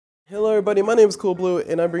Hello everybody, my name is CulBlu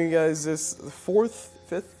and I'm bringing you guys this fourth,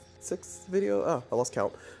 fifth, sixth video? Oh, I lost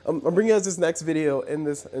count. I'm bringing you guys this next video in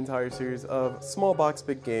this entire series of Small Box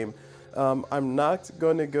Big Game. I'm not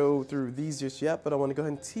going to go through these just yet, but I want to go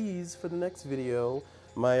ahead and tease for the next video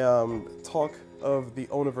my talk of the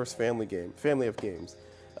Oniverse family of games,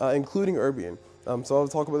 including Urbion. So I'll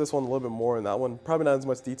talk about this one a little bit more, and that one probably not as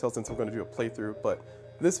much detail since I'm going to do a playthrough, but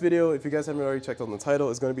this video, if you guys haven't already checked on the title,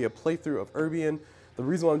 is going to be a playthrough of Urbion. The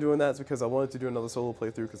reason why I'm doing that is because I wanted to do another solo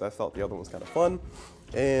playthrough because I felt the other one was kind of fun.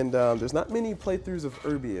 And there's not many playthroughs of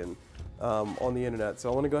Urbion on the internet, so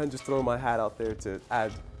I want to go ahead and just throw my hat out there to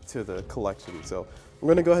add to the collection. So I'm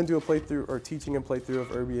going to go ahead and do a playthrough or teaching and playthrough of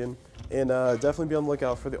Urbion, and definitely be on the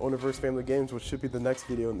lookout for the Oniverse family games, which should be the next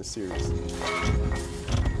video in the series.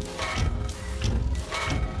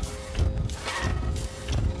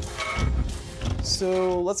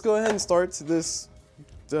 So let's go ahead and start this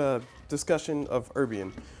discussion of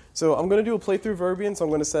Urbion. So I'm going to do a playthrough of Urbion, so I'm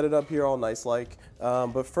going to set it up here all nice like.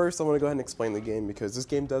 But first I want to go ahead and explain the game because this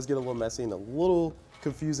game does get a little messy and a little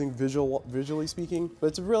confusing visually speaking, but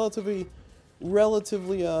it's a relatively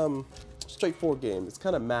straightforward game. It's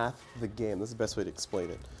kind of math the game. That's the best way to explain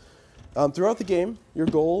it. Throughout the game, your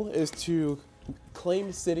goal is to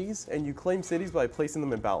claim cities, and you claim cities by placing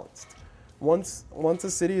them imbalanced. Once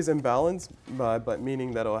a city is imbalanced, but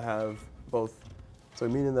meaning that it'll have both, so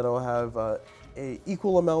meaning that it'll have a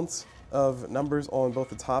equal amount of numbers on both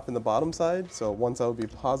the top and the bottom side. So one side will be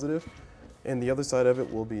positive, and the other side of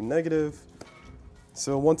it will be negative.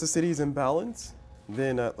 So once a city is in balance,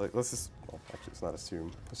 then let's just, well, actually it's not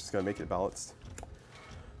assume, it's just gonna make it balanced.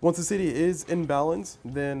 Once a city is in balance,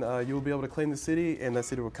 then you will be able to claim the city, and that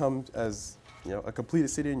city will come as a completed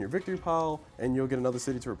city in your victory pile, and you'll get another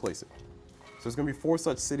city to replace it. So there's going to be 4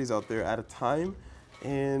 such cities out there at a time,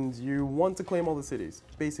 and you want to claim all the cities.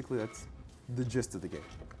 Basically, that's the gist of the game.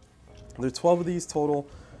 There's 12 of these total.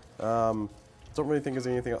 Don't really think there's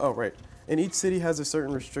anything. Oh, right. And each city has a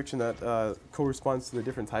certain restriction that corresponds to the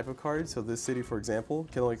different type of cards. So this city, for example,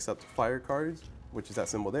 can only accept fire cards, which is that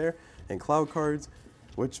symbol there, and cloud cards,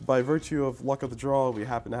 which by virtue of luck of the draw, we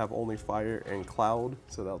happen to have only fire and cloud.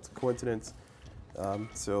 So that's a coincidence.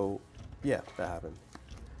 So yeah, that happened.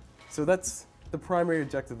 So that's the primary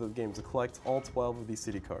objective of the game, is to collect all 12 of these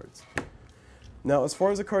city cards. Now, as far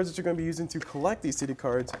as the cards that you're going to be using to collect these city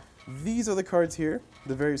cards, these are the cards here,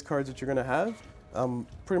 the various cards that you're going to have.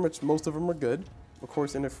 Pretty much most of them are good. Of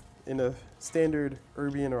course, in a standard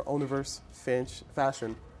Urbion or Oniverse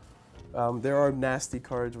fashion, there are nasty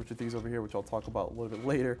cards, which are these over here, which I'll talk about a little bit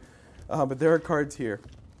later. But there are cards here.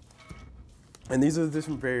 And these are the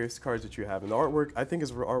different various cards that you have. And the artwork, I think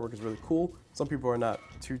artwork is really cool. Some people are not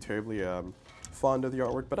too terribly fond of the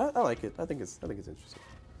artwork, but I like it. I think it's interesting.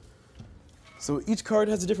 So each card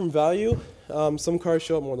has a different value. Some cards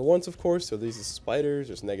show up more than once, of course. So these are spiders,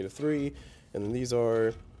 there's -3. And then these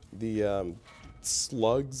are the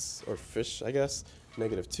slugs, or fish, I guess,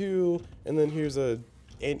 -2. And then here's a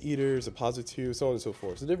anteaters, a +2, so on and so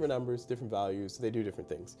forth. So different numbers, different values, they do different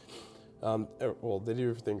things. Well, they do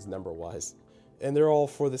different things number-wise. And they're all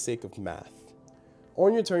for the sake of math.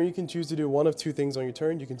 On your turn, you can choose to do one of 2 things on your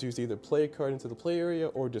turn. You can choose to either play a card into the play area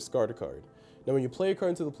or discard a card. Now, when you play a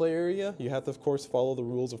card into the play area, you have to, of course, follow the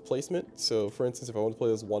rules of placement. So, for instance, if I want to play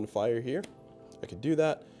this 1 fire here, I could do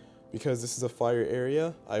that. Because this is a fire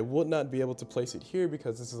area, I would not be able to place it here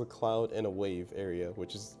because this is a cloud and a wave area,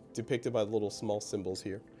 which is depicted by the little small symbols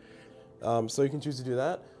here. So you can choose to do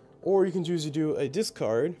that. Or you can choose to do a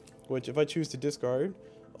discard, which if I choose to discard,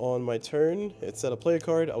 on my turn, instead of play a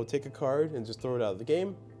card, I would take a card and just throw it out of the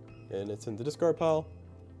game, and it's in the discard pile.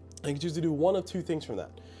 I can choose to do one of 2 things from that.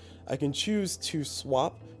 I can choose to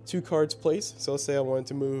swap 2 cards place. So let's say I wanted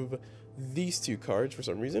to move these 2 cards for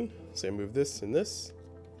some reason. Say I move this and this.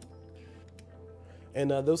 And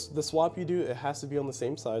the swap you do, it has to be on the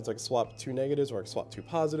same side. So I can swap 2 negatives or I can swap 2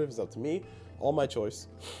 positives. It's up to me. All my choice.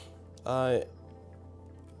 And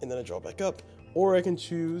then I draw back up. Or I can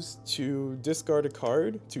choose to discard a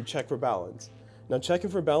card to check for balance. Now, checking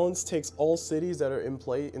for balance takes all cities that are in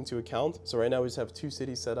play into account. So right now we just have 2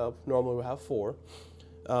 cities set up. Normally we have 4.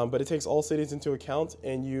 But it takes all cities into account,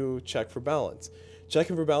 and you check for balance.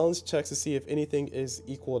 Checking for balance checks to see if anything is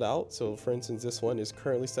equaled out. So for instance, this one is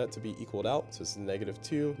currently set to be equaled out. So this is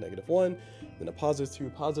 -2, -1, then a +2,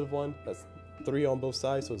 +1. That's 3 on both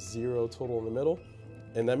sides, so it's 0 total in the middle.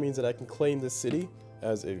 And that means that I can claim this city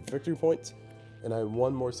as a victory point. And I have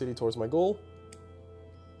 1 more city towards my goal.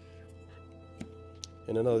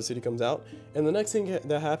 And another city comes out. And the next thing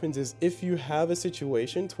that happens is if you have a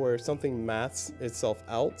situation to where something maths itself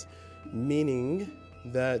out, meaning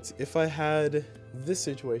that if I had this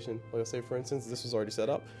situation, like I'll say for instance, this was already set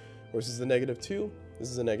up, where this is a -2, this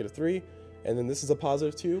is a -3, and then this is a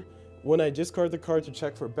 +2. When I discard the card to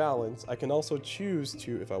check for balance, I can also choose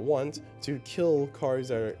to, if I want, to kill cards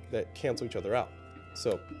that cancel each other out.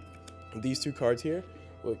 So these two cards here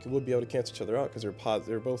would be able to cancel each other out because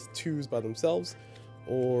they're both 2s by themselves.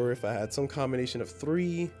 Or if I had some combination of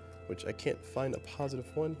 3, which I can't find a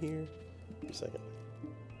 +1 here. Wait a second.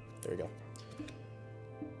 There we go.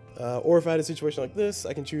 Or if I had a situation like this,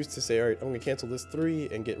 I can choose to say, all right, I'm going to cancel this 3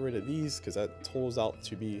 and get rid of these because that totals out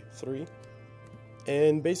to be 3.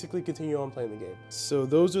 And basically continue on playing the game. So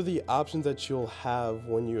those are the options that you'll have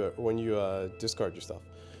when you discard your stuff.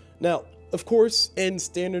 Now, of course, in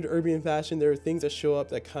standard Urbion fashion, there are things that show up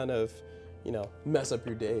that kind of, you know, mess up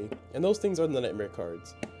your day. And those things are the nightmare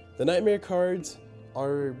cards. The nightmare cards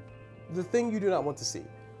are the thing you do not want to see.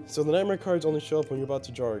 So the nightmare cards only show up when you're about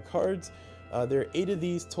to draw your cards. There are 8 of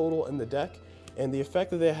these total in the deck, and the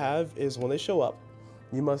effect that they have is when they show up,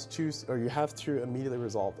 you must choose, or you have to immediately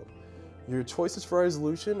resolve them. Your choices for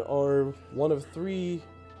resolution are one of 3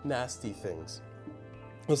 nasty things.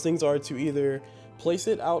 Those things are to either place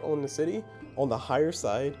it out on the city on the higher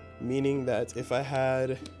side, meaning that if I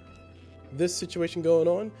had this situation going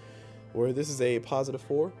on, where this is a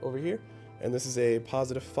 +4 over here, and this is a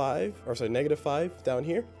 +5, or sorry, -5 down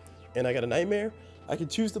here, and I got a nightmare, I can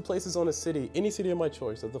choose to place this on a city, any city of my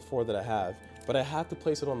choice of the 4 that I have, but I have to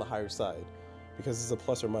place it on the higher side because it's a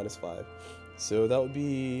 +or -5. So that would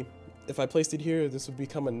be, if I placed it here, this would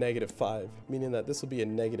become a -5, meaning that this will be a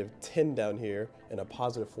 -10 down here and a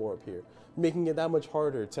 +4 up here, making it that much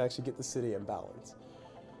harder to actually get the city in balance.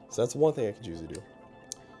 So that's one thing I can choose to do.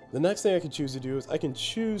 The next thing I can choose to do is I can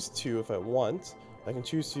choose to, if I want, I can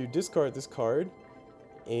choose to discard this card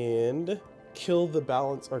and kill the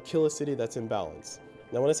balance, or kill a city that's in balance.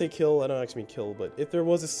 Now when I say kill, I don't actually mean kill, but if there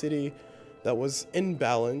was a city that was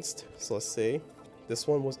imbalanced, so let's say this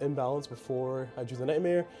one was imbalanced before I drew the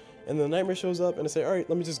nightmare, and the nightmare shows up and I say, all right,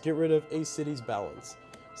 let me just get rid of a city's balance.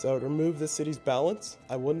 So I would remove this city's balance,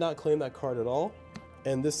 I would not claim that card at all,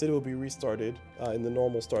 and this city will be restarted in the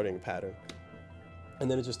normal starting pattern.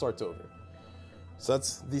 And then it just starts over. So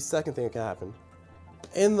that's the second thing that can happen.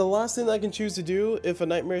 And the last thing that I can choose to do if a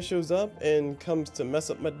nightmare shows up and comes to mess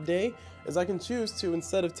up my day is I can choose to,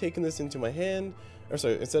 instead of taking this into my hand, or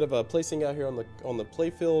sorry, instead of placing out here on the play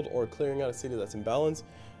field or clearing out a city that's in balance,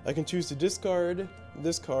 I can choose to discard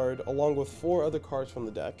this card along with 4 other cards from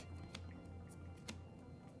the deck.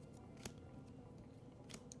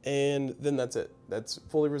 And then that's it. That's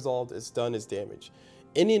fully resolved. It's done. It's damage.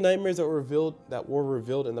 Any nightmares that were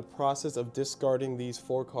revealed in the process of discarding these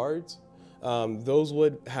 4 cards, those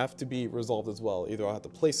would have to be resolved as well. Either I'll have to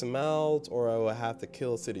place them out, or I will have to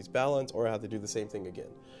kill a city's balance, or I have to do the same thing again.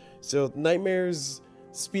 So nightmares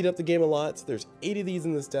speed up the game a lot. There's 8 of these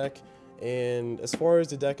in this deck, and as far as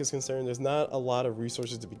the deck is concerned, there's not a lot of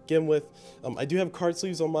resources to begin with. I do have card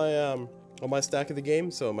sleeves on my stack of the game,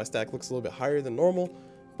 so my stack looks a little bit higher than normal.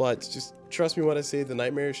 But just trust me when I say the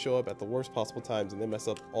nightmares show up at the worst possible times, and they mess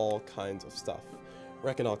up all kinds of stuff,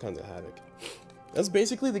 wrecking all kinds of havoc. That's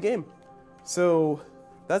basically the game. So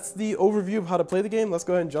that's the overview of how to play the game. Let's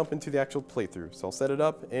go ahead and jump into the actual playthrough. So I'll set it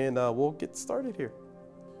up and we'll get started here.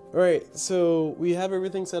 Alright, so we have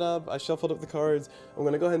everything set up. I shuffled up the cards. I'm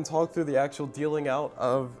going to go ahead and talk through the actual dealing out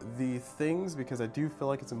of the things because I do feel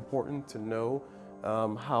like it's important to know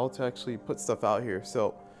how to actually put stuff out here.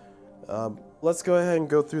 So let's go ahead and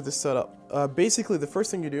go through the setup. Basically, the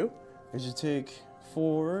first thing you do is you take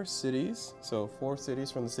 4 cities, so 4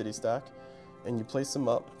 cities from the city stack, and you place them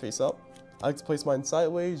up, face up. I like to place mine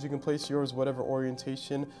sideways. You can place yours whatever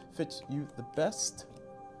orientation fits you the best,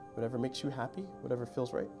 whatever makes you happy, whatever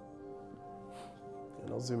feels right.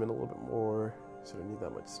 And I'll zoom in a little bit more, so I don't need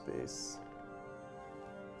that much space.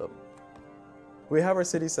 We have our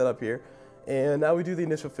city set up here, and now we do the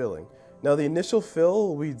initial filling. Now the initial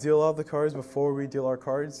fill, we deal out the cards before we deal our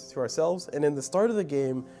cards to ourselves, and in the start of the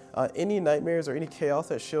game, any nightmares or any chaos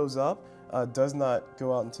that shows up does not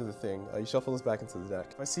go out into the thing. You shuffle this back into the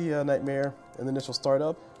deck. If I see a nightmare in the initial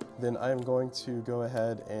startup, then I am going to go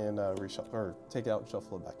ahead and reshuffle, or take it out and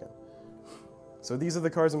shuffle it back in. So these are the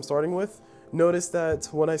cards I'm starting with. Notice that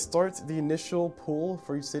when I start the initial pool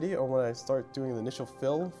for each city, or when I start doing the initial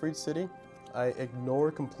fill for each city, I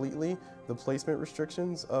ignore completely the placement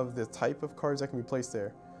restrictions of the type of cards that can be placed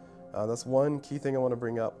there. That's one key thing I want to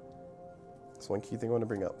bring up. That's one key thing I want to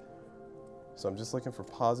bring up. So I'm just looking for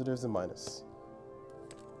positives and minus.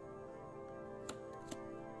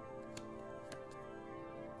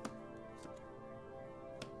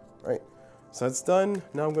 Right, so that's done.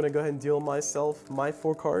 Now I'm going to go ahead and deal myself my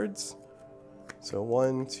 4 cards. So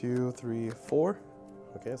 1, 2, 3, 4.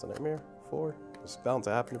 Okay, that's a nightmare. 4. It's bound to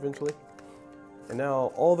happen eventually. And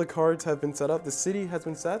now all the cards have been set up. The city has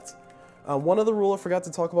been set. One other rule I forgot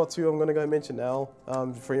to talk about too, I'm going to go ahead and mention now,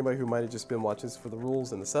 for anybody who might have just been watching this for the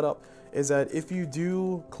rules and the setup, is that if you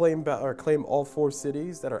do claim all 4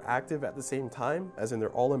 cities that are active at the same time, as in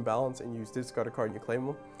they're all in balance, and you discard a card and you claim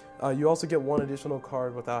them, you also get 1 additional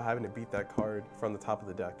card without having to beat that card from the top of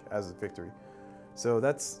the deck as a victory. So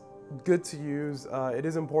that's good to use. It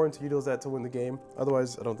is important to utilize that to win the game.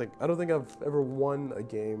 Otherwise, I don't think I've ever won a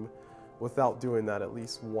game without doing that at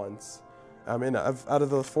least once. And out of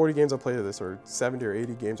the 40 games I played of this, or 70 or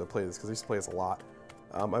 80 games I played this, because I used to play this a lot,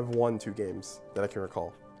 I've won 2 games that I can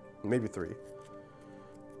recall, maybe 3.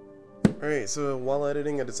 Alright, so while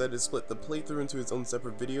editing, I decided to split the playthrough into its own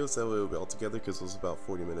separate videos, so that way it will be all together, because it was about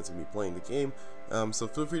 40 minutes of me playing the game. So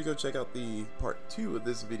feel free to go check out the part 2 of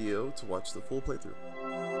this video to watch the full playthrough.